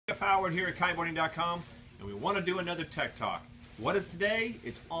Howard here at Kiteboarding.com, and we want to do another tech talk. What is today?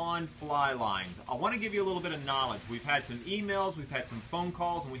 It's on fly lines. I want to give you a little bit of knowledge. We've had some emails, we've had some phone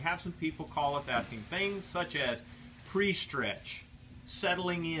calls, and we have some people call us asking things such as pre-stretch,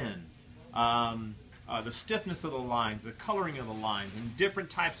 settling in, the stiffness of the lines, the coloring of the lines, and different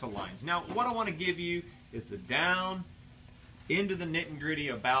types of lines. Now, what I want to give you is the down into the nitty-gritty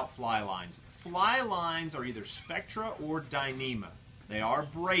about fly lines. Fly lines are either Spectra or Dyneema. They are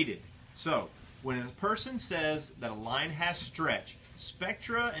braided. So, when a person says that a line has stretch,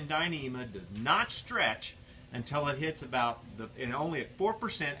 Spectra and Dyneema does not stretch until it hits about, and only at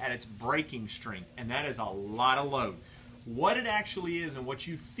 4% at its breaking strength, and that is a lot of load. What it actually is and what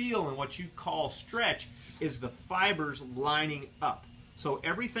you feel and what you call stretch is the fibers lining up. So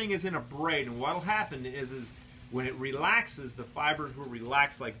everything is in a braid, and what will happen is when it relaxes, the fibers will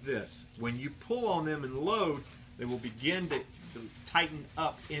relax like this. When you pull on them and load, they will begin to tighten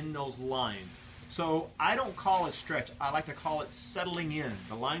up in those lines. So I don't call it stretch, I like to call it settling in.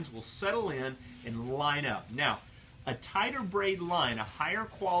 The lines will settle in and line up. Now, a tighter braid line, a higher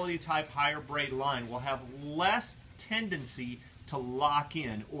quality type, higher braid line will have less tendency to lock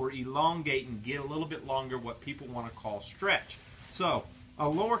in or elongate and get a little bit longer, what people want to call stretch. So a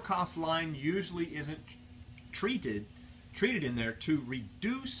lower cost line usually isn't treated in there to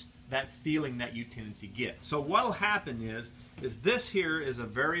reduce that feeling that you tendency get. So what will happen is this here is a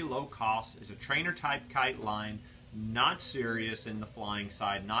very low cost, is a trainer type kite line, not serious in the flying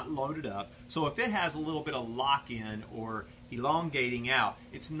side, not loaded up. So if it has a little bit of lock in or elongating out,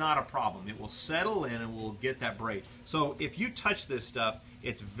 it's not a problem. It will settle in and we'll get that braid. So if you touch this stuff,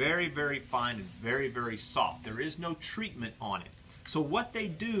 it's very, very fine and very, very soft. There is no treatment on it. So what they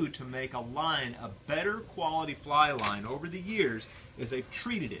do to make a line a better quality fly line over the years is they've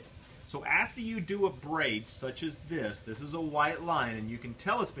treated it. So after you do a braid such as this is a white line, and you can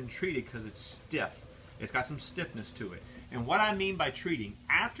tell it's been treated because it's stiff. It's got some stiffness to it. And what I mean by treating,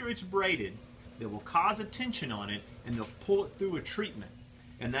 after it's braided, they will cause a tension on it and they'll pull it through a treatment.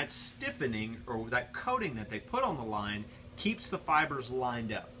 And that stiffening or that coating that they put on the line keeps the fibers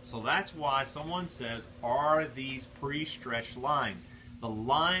lined up. So that's why someone says, are these pre-stretched lines? The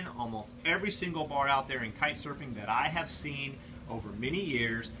line, almost every single bar out there in kite surfing that I have seen over many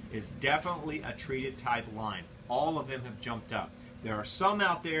years is definitely a treated type line. All of them have jumped up. There are some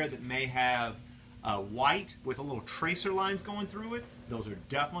out there that may have white with a little tracer lines going through it. Those are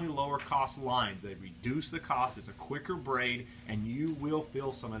definitely lower cost lines. They reduce the cost, it's a quicker braid, and you will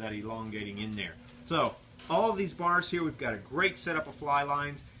feel some of that elongating in there. So all of these bars here, we've got a great setup of fly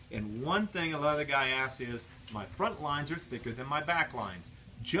lines, and one thing another guy asks is, my front lines are thicker than my back lines.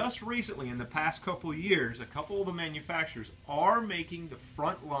 Just recently, in the past couple of years, a couple of the manufacturers are making the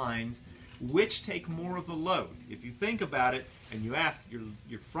front lines which take more of the load. If you think about it and you ask,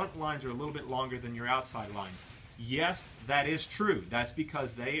 your front lines are a little bit longer than your outside lines. Yes, that is true. That's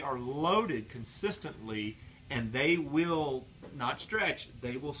because they are loaded consistently and they will not stretch,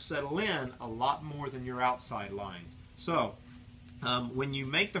 they will settle in a lot more than your outside lines. So when you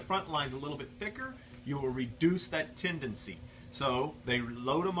make the front lines a little bit thicker, you will reduce that tendency. So they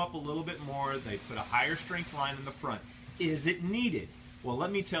load them up a little bit more, they put a higher strength line in the front. Is it needed? Well,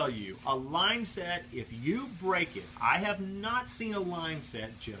 let me tell you, a line set, if you break it, I have not seen a line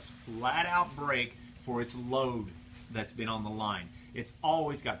set just flat out break for its load that's been on the line. It's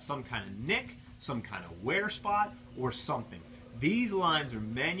always got some kind of nick, some kind of wear spot, or something. These lines are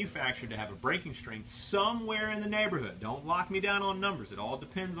manufactured to have a breaking strength somewhere in the neighborhood. Don't lock me down on numbers. It all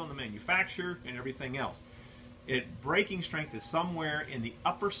depends on the manufacturer and everything else. Breaking strength is somewhere in the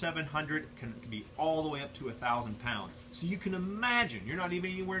upper 700, can be all the way up to 1,000 pounds. So you can imagine you're not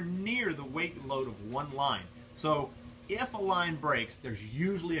even anywhere near the weight load of one line. So if a line breaks, there's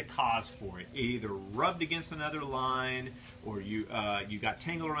usually a cause for it. It either rubbed against another line, or you got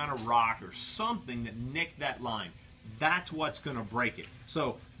tangled around a rock, or something that nicked that line. That's what's going to break it.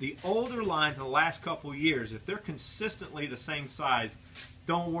 So the older lines in the last couple of years, if they're consistently the same size,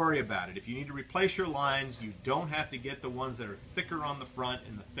 don't worry about it. If you need to replace your lines, you don't have to get the ones that are thicker on the front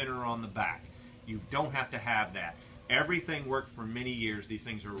and the thinner on the back. You don't have to have that. Everything worked for many years. These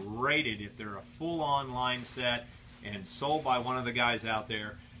things are rated if they're a full-on line set and sold by one of the guys out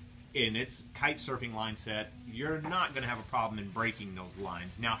there in its kite surfing line set, you're not going to have a problem in breaking those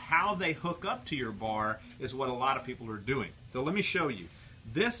lines. Now, how they hook up to your bar is what a lot of people are doing. So let me show you.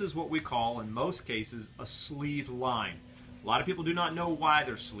 This is what we call, in most cases, a sleeve line. A lot of people do not know why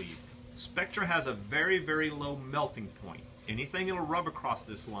they're sleeved. Spectra has a very, very low melting point. Anything that'll rub across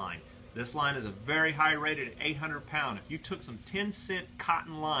this line is a very high rated at 800 pound. If you took some 10-cent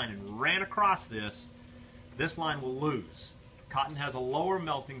cotton line and ran across this line will lose. Cotton has a lower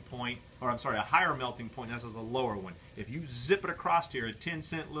melting point, or I'm sorry, a higher melting point, and this is a lower one. If you zip it across here, a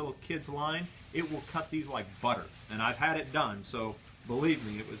 10-cent little kid's line, it will cut these like butter. And I've had it done, so believe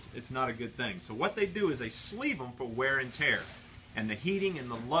me, it's not a good thing. So what they do is they sleeve them for wear and tear. And the heating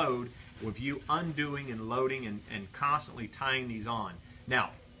and the load with you undoing and loading and constantly tying these on.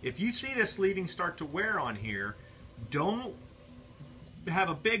 Now, if you see this sleeving start to wear on here, don't have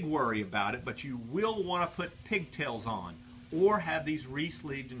a big worry about it, but you will want to put pigtails on or have these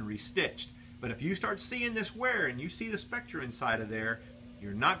re-sleeved and restitched. But if you start seeing this wear and you see the spectra inside of there,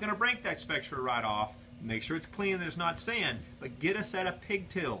 you're not going to break that spectra right off. Make sure it's clean and there's not sand, but get a set of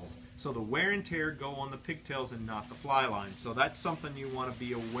pigtails so the wear and tear go on the pigtails and not the fly lines. So that's something you want to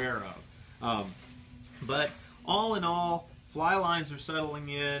be aware of. But all in all, fly lines are settling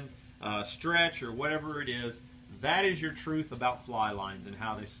in, stretch or whatever it is. That is your truth about fly lines and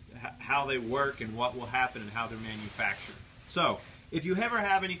how they work and what will happen and how they're manufactured. So if you ever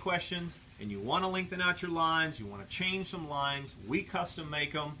have any questions and you want to lengthen out your lines, you want to change some lines, we custom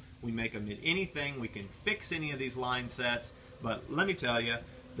make them. We make them in anything. We can fix any of these line sets. But let me tell you,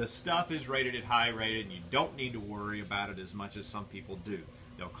 the stuff is rated at high rated and you don't need to worry about it as much as some people do.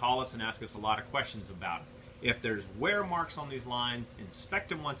 They'll call us and ask us a lot of questions about it. If there's wear marks on these lines, inspect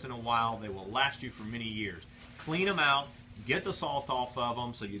them once in a while. They will last you for many years. Clean them out, get the salt off of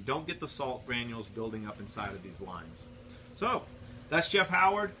them so you don't get the salt granules building up inside of these lines. So, that's Jeff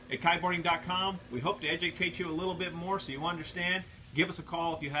Howard at Kiteboarding.com. We hope to educate you a little bit more so you understand. Give us a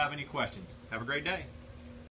call if you have any questions. Have a great day.